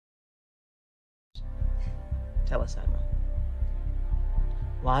Tell us, Admiral.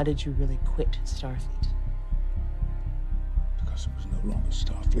 Why did you really quit Starfleet? Because it was no longer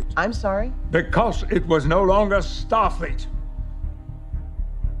Starfleet. I'm sorry? Because it was no longer Starfleet.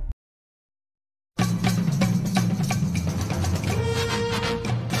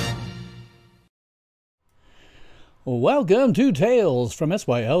 Welcome to Tales from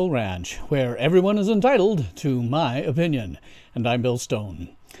SYL Ranch, where everyone is entitled to my opinion. And I'm Bill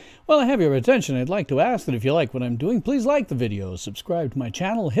Stone. While I have your attention, I'd like to ask that if you like what I'm doing, please like the video, subscribe to my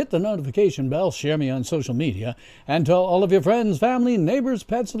channel, hit the notification bell, share me on social media, and tell all of your friends, family, neighbors,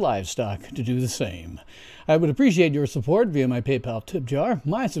 pets, and livestock to do the same. I would appreciate your support via my PayPal tip jar,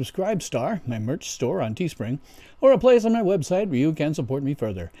 my Subscribe Star, my merch store on Teespring, or a place on my website where you can support me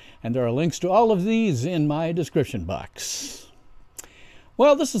further. And there are links to all of these in my description box.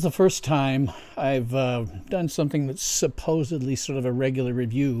 Well, this is the first time I've done something that's supposedly sort of a regular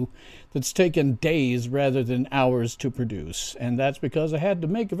review that's taken days rather than hours to produce, and that's because I had to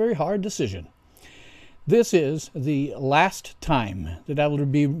make a very hard decision. This is the last time that I will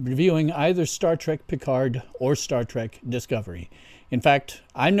be reviewing either Star Trek Picard or Star Trek Discovery. In fact,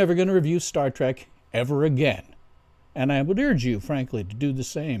 I'm never going to review Star Trek ever again, and I would urge you, frankly, to do the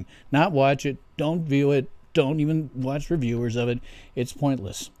same. Not watch it, don't view it, don't even watch reviewers of it. It's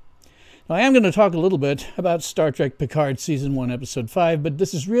pointless. Now, I am going to talk a little bit about Star Trek Picard Season 1, Episode 5, but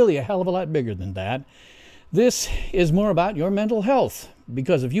this is really a hell of a lot bigger than that. This is more about your mental health,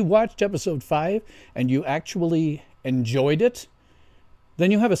 because if you watched Episode 5 and you actually enjoyed it,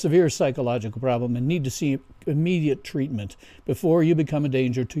 then you have a severe psychological problem and need to see immediate treatment before you become a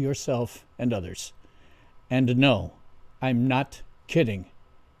danger to yourself and others. And no, I'm not kidding,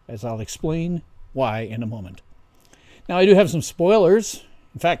 as I'll explain why in a moment. Now, I do have some spoilers.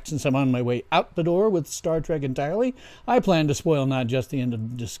 In fact, since I'm on my way out the door with Star Trek entirely, I plan to spoil not just the end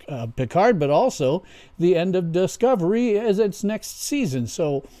of Picard, but also the end of Discovery as its next season.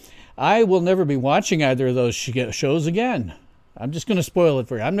 So I will never be watching either of those shows again. I'm just going to spoil it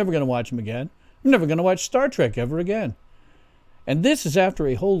for you. I'm never going to watch them again. I'm never going to watch Star Trek ever again. And this is after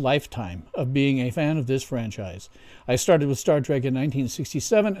a whole lifetime of being a fan of this franchise. I started with Star Trek in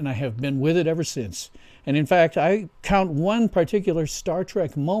 1967, and I have been with it ever since. And in fact, I count one particular Star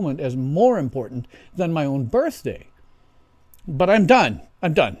Trek moment as more important than my own birthday. But I'm done.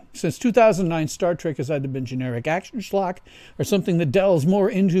 I'm done. Since 2009, Star Trek has either been generic action schlock or something that delves more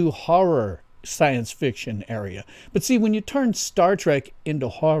into horror science fiction area. But see, when you turn Star Trek into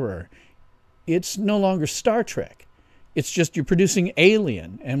horror, it's no longer Star Trek. It's just you're producing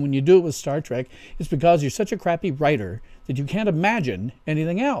Alien, and when you do it with Star Trek, it's because you're such a crappy writer that you can't imagine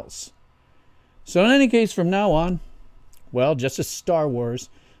anything else. So in any case, from now on, well, just as Star Wars,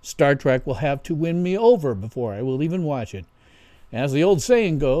 Star Trek will have to win me over before I will even watch it. As the old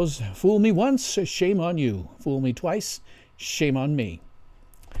saying goes, fool me once, shame on you. Fool me twice, shame on me.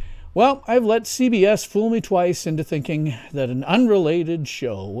 Well, I've let CBS fool me twice into thinking that an unrelated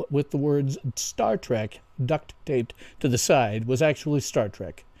show with the words Star Trek duct-taped to the side was actually Star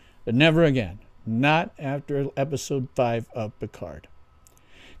Trek. But never again. Not after Episode 5 of Picard.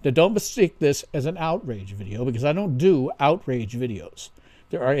 Now, don't mistake this as an outrage video, because I don't do outrage videos.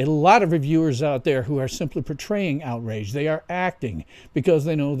 There are a lot of reviewers out there who are simply portraying outrage. They are acting because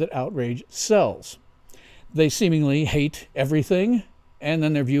they know that outrage sells. They seemingly hate everything, and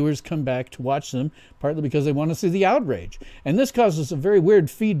then their viewers come back to watch them, partly because they want to see the outrage. And this causes a very weird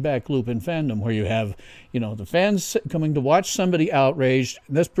feedback loop in fandom, where you have, the fans coming to watch somebody outraged,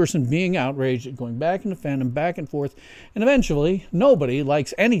 this person being outraged, going back into fandom, back and forth, and eventually nobody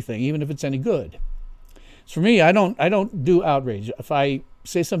likes anything, even if it's any good. So for me, I don't do outrage. If I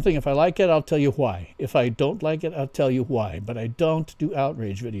say something, if I like it, I'll tell you why. If I don't like it, I'll tell you why. But I don't do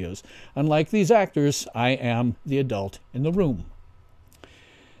outrage videos. Unlike these actors, I am the adult in the room.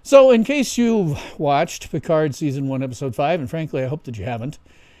 So, in case you've watched Picard Season 1, Episode 5, and frankly, I hope that you haven't,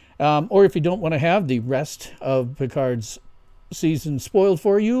 or if you don't want to have the rest of Picard's season spoiled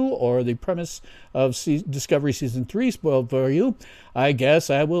for you, or the premise of Discovery Season 3 spoiled for you, I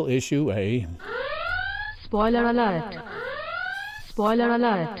guess I will issue a... Spoiler alert! Spoiler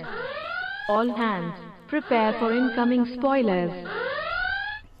alert! All hands, prepare for incoming spoilers.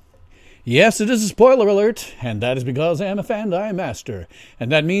 Yes, it is a spoiler alert, and that is because I am a Fandi master,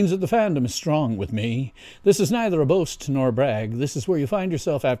 and that means that the fandom is strong with me. This is neither a boast nor a brag. This is where you find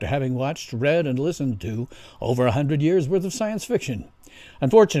yourself after having watched, read, and listened to over 100 years' worth of science fiction.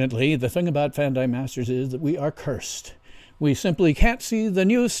 Unfortunately, the thing about Fandi masters is that we are cursed. We simply can't see the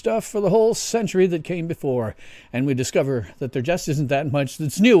new stuff for the whole century that came before, and we discover that there just isn't that much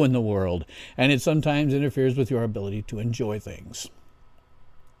that's new in the world, and it sometimes interferes with your ability to enjoy things.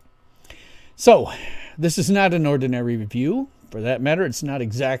 So, This is not an ordinary review. For that matter, it's not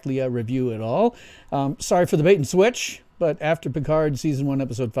exactly a review at all. Sorry for the bait and switch, but after Picard Season 1,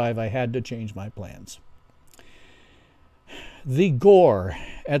 Episode 5, I had to change my plans. The gore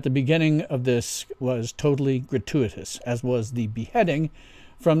at the beginning of this was totally gratuitous, as was the beheading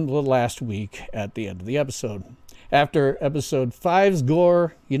from the last week at the end of the episode. After Episode 5's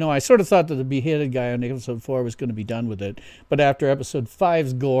gore, I sort of thought that the beheaded guy on Episode 4 was going to be done with it. But after Episode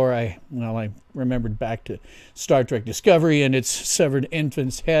 5's gore, I remembered back to Star Trek Discovery and its severed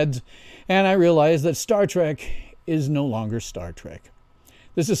infants' heads, and I realized that Star Trek is no longer Star Trek.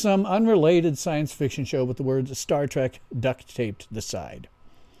 This is some unrelated science fiction show with the words Star Trek duct-taped to the side.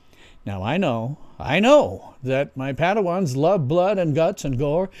 Now, I know that my Padawans love blood and guts and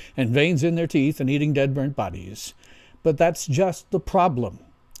gore and veins in their teeth and eating dead burnt bodies. But that's just the problem.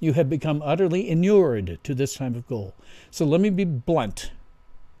 You have become utterly inured to this type of gore. So let me be blunt.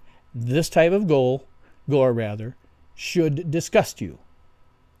 This type of gore, should disgust you.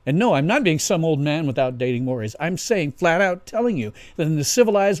 And no, I'm not being some old man without dating mores. I'm saying, flat out telling you, that in the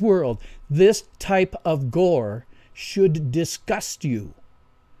civilized world, this type of gore should disgust you.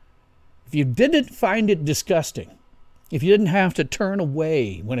 If you didn't find it disgusting, if you didn't have to turn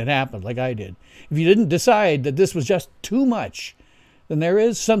away when it happened like I did, if you didn't decide that this was just too much, then there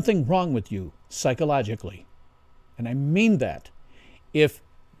is something wrong with you psychologically. And I mean that. If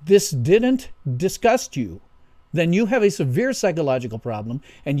this didn't disgust you, then you have a severe psychological problem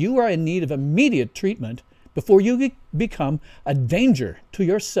and you are in need of immediate treatment before you become a danger to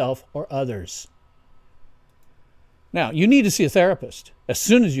yourself or others. Now, you need to see a therapist as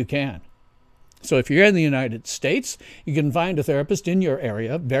soon as you can. So if you're in the United States, you can find a therapist in your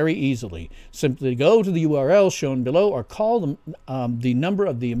area very easily. Simply go to the URL shown below or call the number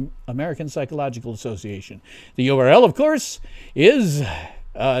of the American Psychological Association. The URL, of course, is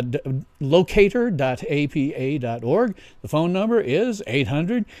locator.apa.org. The phone number is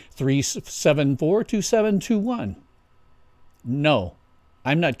 800-374-2721. No,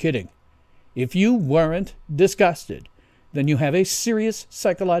 I'm not kidding. If you weren't disgusted, then you have a serious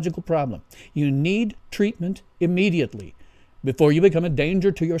psychological problem. You need treatment immediately before you become a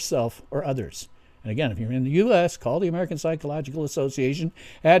danger to yourself or others. And again, if you're in the U.S., call the American Psychological Association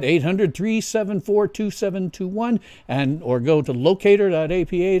at 800-374-2721 or go to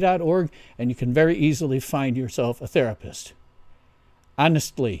locator.apa.org, and you can very easily find yourself a therapist.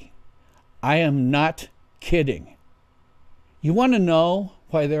 Honestly, I am not kidding. You want to know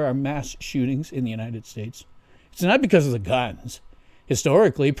why there are mass shootings in the United States? It's not because of the guns.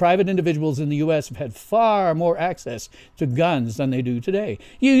 Historically, private individuals in the U.S. have had far more access to guns than they do today.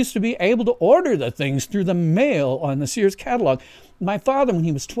 You used to be able to order the things through the mail on the Sears catalog. My father, when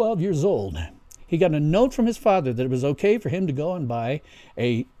he was 12 years old, he got a note from his father that it was okay for him to go and buy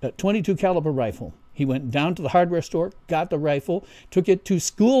a .22 caliber rifle. He went down to the hardware store, got the rifle, took it to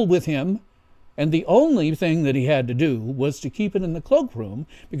school with him, and the only thing that he had to do was to keep it in the cloakroom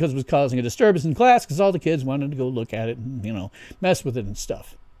because it was causing a disturbance in class because all the kids wanted to go look at it and, mess with it and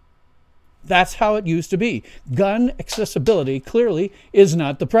stuff. That's how it used to be. Gun accessibility clearly is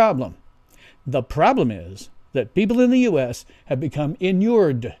not the problem. The problem is that people in the U.S. have become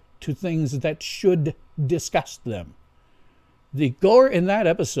inured to things that should disgust them. The gore in that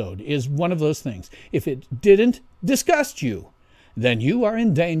episode is one of those things. If it didn't disgust you, then you are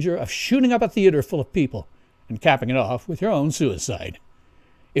in danger of shooting up a theater full of people and capping it off with your own suicide.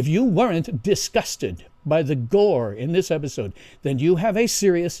 If you weren't disgusted by the gore in this episode, then you have a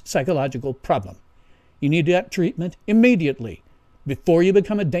serious psychological problem. You need that treatment immediately before you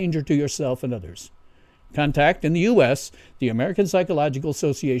become a danger to yourself and others. Contact in the U.S. the American Psychological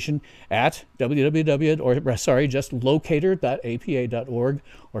Association at locator.apa.org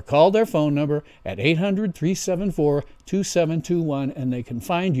or call their phone number at 800-374-2721 and they can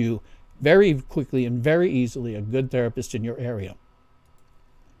find you very quickly and very easily a good therapist in your area.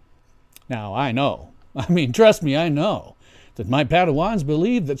 Now, trust me, I know that my Padawans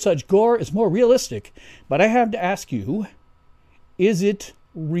believe that such gore is more realistic, but I have to ask you, is it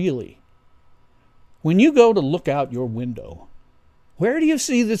really? When you go to look out your window, where do you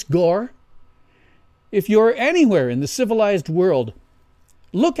see this gore? If you're anywhere in the civilized world,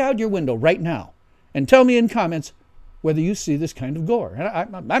 look out your window right now and tell me in comments whether you see this kind of gore.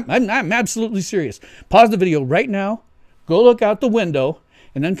 And I'm absolutely serious. Pause the video right now, go look out the window,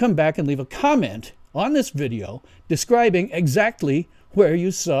 and then come back and leave a comment on this video describing exactly where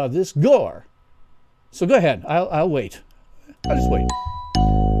you saw this gore. So go ahead, I'll wait. I'll just wait.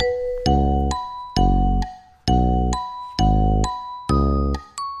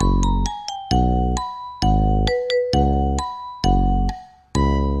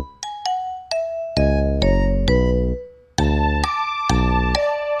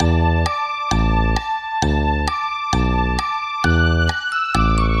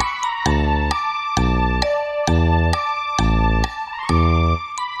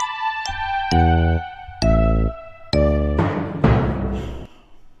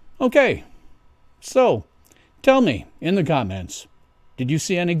 Okay, so tell me in the comments, did you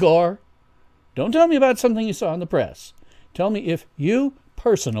see any gore? Don't tell me about something you saw in the press. Tell me if you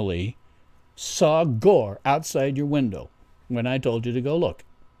personally saw gore outside your window when I told you to go look.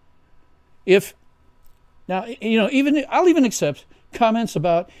 Now, I'll even accept comments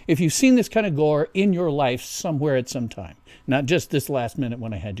about if you've seen this kind of gore in your life somewhere at some time. Not just this last minute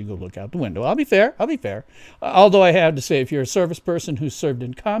when I had you go look out the window. I'll be fair. Although I have to say, if you're a service person who served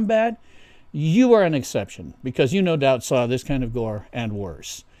in combat, you are an exception because you no doubt saw this kind of gore and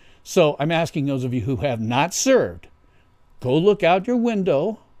worse. So I'm asking those of you who have not served, go look out your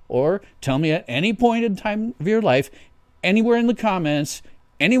window or tell me at any point in time of your life, anywhere in the comments,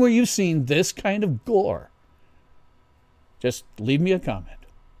 anywhere you've seen this kind of gore. Just leave me a comment.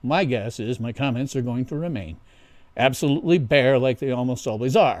 My guess is my comments are going to remain absolutely bare like they almost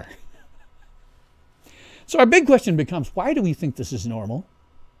always are. So our big question becomes, why do we think this is normal?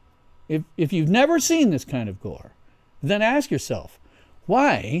 If you've never seen this kind of gore, then ask yourself,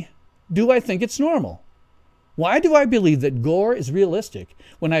 why do I think it's normal? Why do I believe that gore is realistic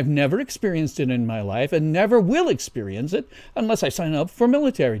when I've never experienced it in my life and never will experience it unless I sign up for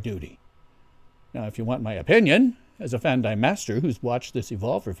military duty? Now, if you want my opinion, as a Fandi master who's watched this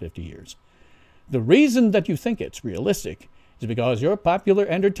evolve for 50 years, the reason that you think it's realistic is because your popular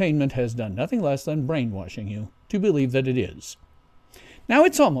entertainment has done nothing less than brainwashing you to believe that it is. Now,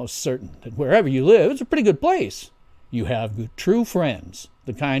 it's almost certain that wherever you live, it's a pretty good place. You have good, true friends,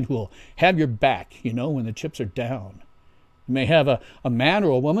 the kind who will have your back, when the chips are down. You may have a man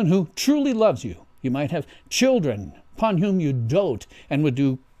or a woman who truly loves you. You might have children upon whom you dote and would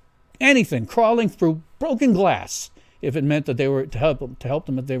do anything, crawling through broken glass, if it meant that they were to help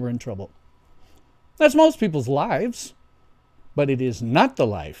them if they were in trouble. That's most people's lives, but it is not the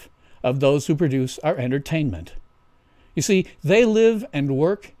life of those who produce our entertainment. You see, they live and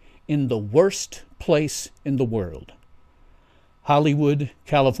work in the worst place in the world. Hollywood,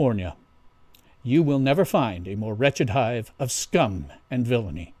 California. You will never find a more wretched hive of scum and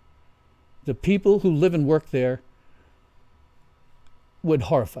villainy. The people who live and work there would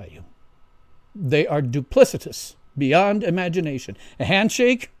horrify you. They are duplicitous beyond imagination. A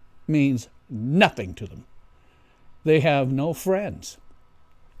handshake means nothing to them. They have no friends.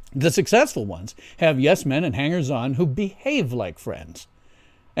 The successful ones have yes men and hangers-on who behave like friends.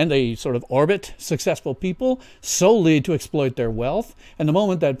 And they sort of orbit successful people solely to exploit their wealth. And the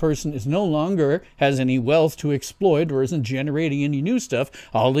moment that person is no longer has any wealth to exploit or isn't generating any new stuff,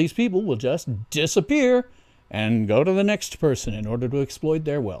 all these people will just disappear and go to the next person in order to exploit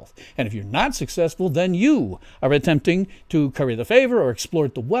their wealth. And if you're not successful, then you are attempting to curry the favor or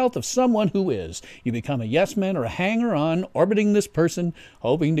exploit the wealth of someone who is. You become a yes man or a hanger-on orbiting this person,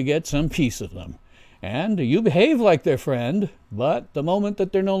 hoping to get some piece of them. And you behave like their friend, but the moment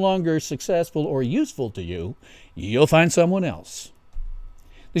that they're no longer successful or useful to you, you'll find someone else.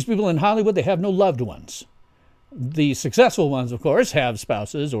 These people in Hollywood, they have no loved ones. The successful ones, of course, have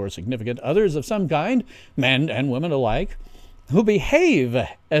spouses or significant others of some kind, men and women alike, who behave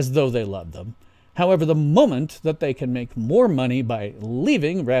as though they love them. However, the moment that they can make more money by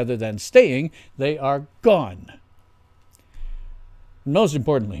leaving rather than staying, they are gone. Most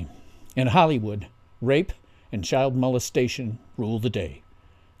importantly, in Hollywood, rape and child molestation rule the day.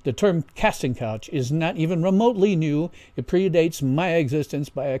 The term casting couch is not even remotely new. It predates my existence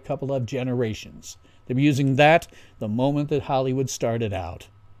by a couple of generations. They were using that the moment that Hollywood started out.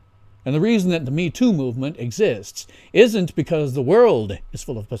 And the reason that the Me Too movement exists isn't because the world is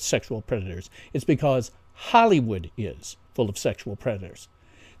full of sexual predators. It's because Hollywood is full of sexual predators.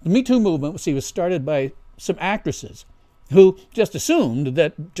 The Me Too movement, was started by some actresses who just assumed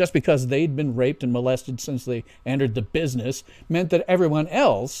that just because they'd been raped and molested since they entered the business meant that everyone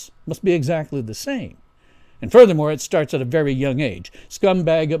else must be exactly the same. And furthermore, it starts at a very young age.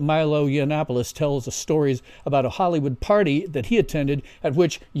 Scumbag Milo Yiannopoulos tells us stories about a Hollywood party that he attended at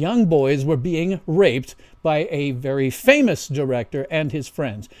which young boys were being raped by a very famous director and his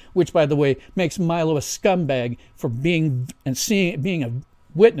friends, which, by the way, makes Milo a scumbag for being a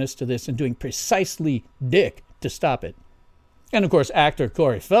witness to this and doing precisely dick to stop it. And, of course, actor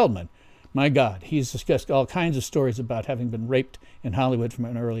Corey Feldman, my God, he's discussed all kinds of stories about having been raped in Hollywood from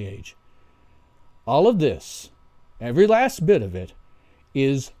an early age. All of this, every last bit of it,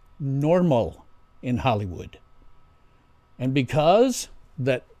 is normal in Hollywood. And because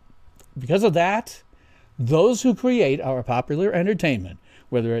of that, those who create our popular entertainment,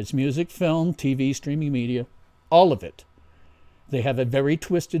 whether it's music, film, TV, streaming media, all of it, they have a very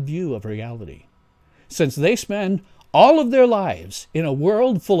twisted view of reality. Since they spend all of their lives in a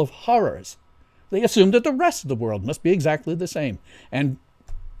world full of horrors, they assume that the rest of the world must be exactly the same. And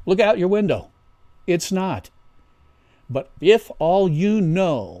Look out your window. It's not. But if all you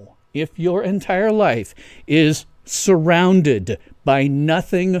know, if your entire life is surrounded by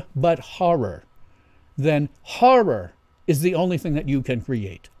nothing but horror, then horror is the only thing that you can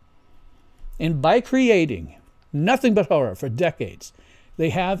create. And by creating nothing but horror for decades, they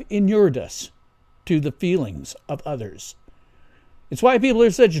have inured us to the feelings of others. It's why people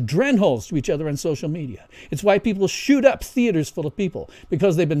are such dreadholes to each other on social media. It's why people shoot up theaters full of people,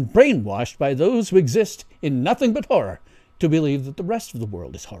 because they've been brainwashed by those who exist in nothing but horror to believe that the rest of the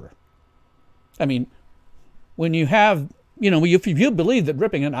world is horror. I mean, when you have, if you believe that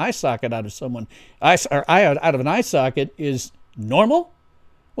ripping an eye socket out of someone, eye out of an eye socket is normal,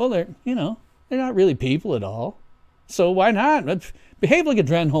 well, they're not really people at all. So why not? Behave like a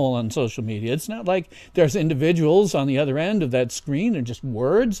dreadhole on social media. It's not like there's individuals on the other end of that screen. They're just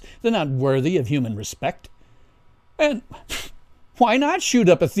words. They're not worthy of human respect. And why not shoot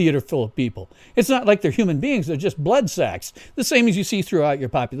up a theater full of people? It's not like they're human beings. They're just blood sacks. The same as you see throughout your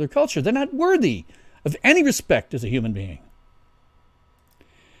popular culture. They're not worthy of any respect as a human being.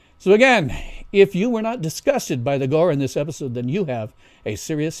 So again, if you were not disgusted by the gore in this episode, then you have a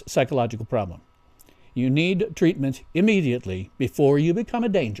serious psychological problem. You need treatment immediately before you become a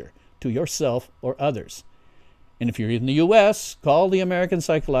danger to yourself or others. And if you're in the U.S., call the American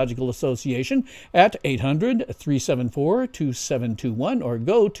Psychological Association at 800-374-2721 or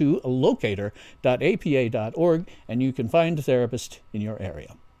go to locator.apa.org and you can find a therapist in your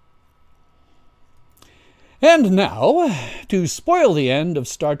area. And now, to spoil the end of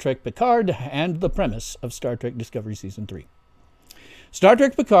Star Trek Picard and the premise of Star Trek Discovery Season 3. Star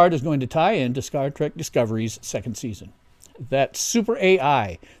Trek Picard is going to tie into Star Trek Discovery's second season. That super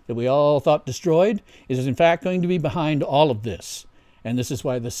AI that we all thought destroyed is in fact going to be behind all of this. And this is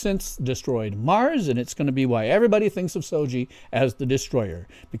why the synths destroyed Mars, and it's going to be why everybody thinks of Soji as the destroyer.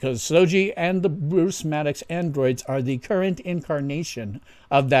 Because Soji and the Bruce Maddox androids are the current incarnation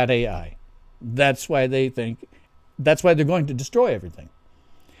of that AI. That's why they're going to destroy everything.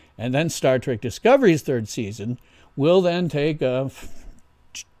 And then Star Trek Discovery's third season will then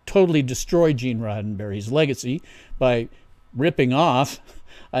totally destroy Gene Roddenberry's legacy by ripping off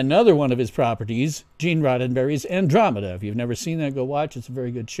another one of his properties, Gene Roddenberry's Andromeda. If you've never seen that, go watch. It's a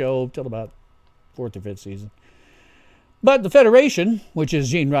very good show till about 4th or 5th season. But the Federation, which is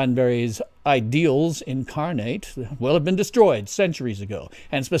Gene Roddenberry's ideals incarnate, will have been destroyed centuries ago.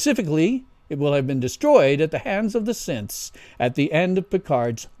 And specifically, it will have been destroyed at the hands of the synths at the end of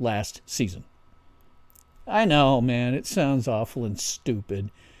Picard's last season. I know, man, it sounds awful and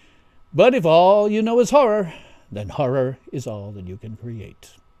stupid. But if all you know is horror, then horror is all that you can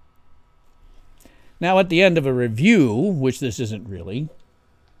create. Now, at the end of a review, which this isn't really,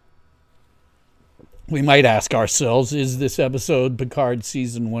 we might ask ourselves, is this episode, Picard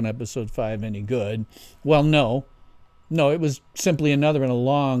Season 1, Episode 5, any good? Well, no. No, it was simply another in a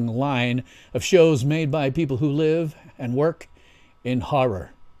long line of shows made by people who live and work in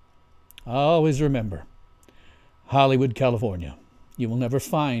horror. Always remember, Hollywood, California. You will never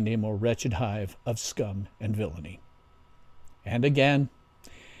find a more wretched hive of scum and villainy. And again,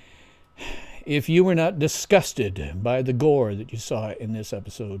 if you were not disgusted by the gore that you saw in this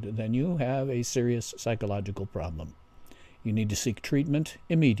episode, then you have a serious psychological problem. You need to seek treatment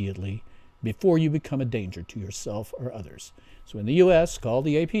immediately before you become a danger to yourself or others. So in the U.S., call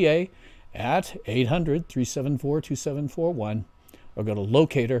the APA at 800-374-2741 or go to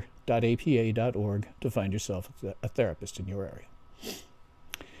locator.apa.org to find yourself a therapist in your area.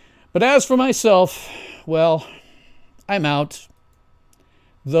 But as for myself, well, I'm out.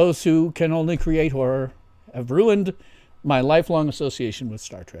 Those who can only create horror have ruined my lifelong association with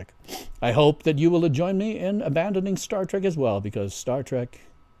Star Trek. I hope that you will join me in abandoning Star Trek as well, because Star Trek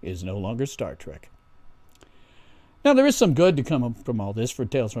is no longer Star Trek. Now, there is some good to come from all this for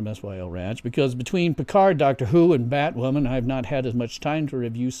Tales from SYL Ranch, because between Picard, Doctor Who, and Batwoman, I have not had as much time to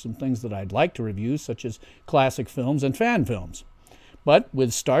review some things that I'd like to review, such as classic films and fan films. But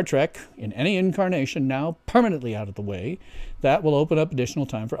with Star Trek, in any incarnation, now permanently out of the way, that will open up additional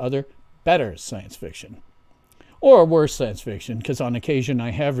time for other, better science fiction. Or worse science fiction, because on occasion I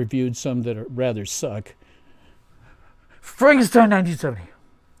have reviewed some that rather suck. Frankenstein 1970.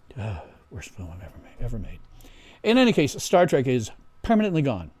 Worst film I've ever made. In any case, Star Trek is permanently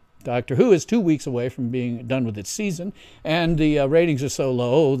gone. Doctor Who is 2 weeks away from being done with its season, and the ratings are so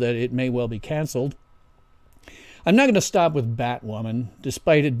low that it may well be canceled. I'm not going to stop with Batwoman,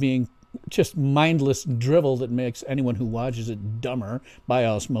 despite it being just mindless drivel that makes anyone who watches it dumber by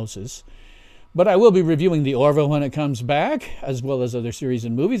osmosis. But I will be reviewing The Orville when it comes back, as well as other series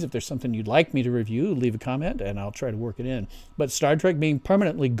and movies. If there's something you'd like me to review, leave a comment, and I'll try to work it in. But Star Trek being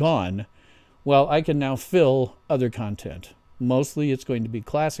permanently gone, well, I can now fill other content. Mostly it's going to be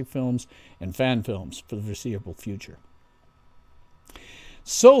classic films and fan films for the foreseeable future.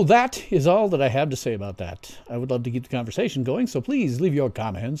 So that is all that I have to say about that. I would love to keep the conversation going, so please leave your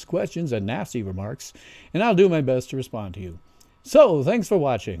comments, questions, and nasty remarks, and I'll do my best to respond to you. So, thanks for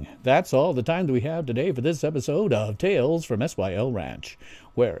watching. That's all the time that we have today for this episode of Tales from SYL Ranch,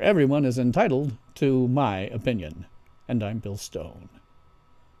 where everyone is entitled to my opinion. And I'm Bill Stone.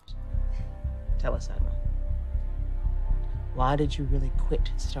 Tell us, Admiral. Why did you really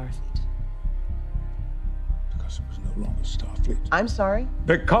quit Starfleet? Because it was no longer Starfleet. I'm sorry?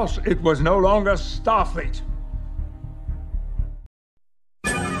 Because it was no longer Starfleet.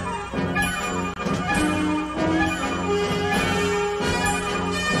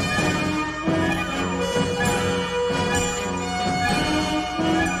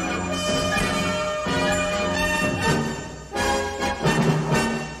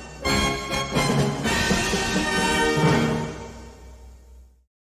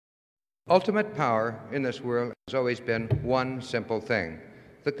 Ultimate power in this world has always been one simple thing: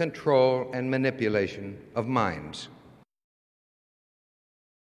 the control and manipulation of minds.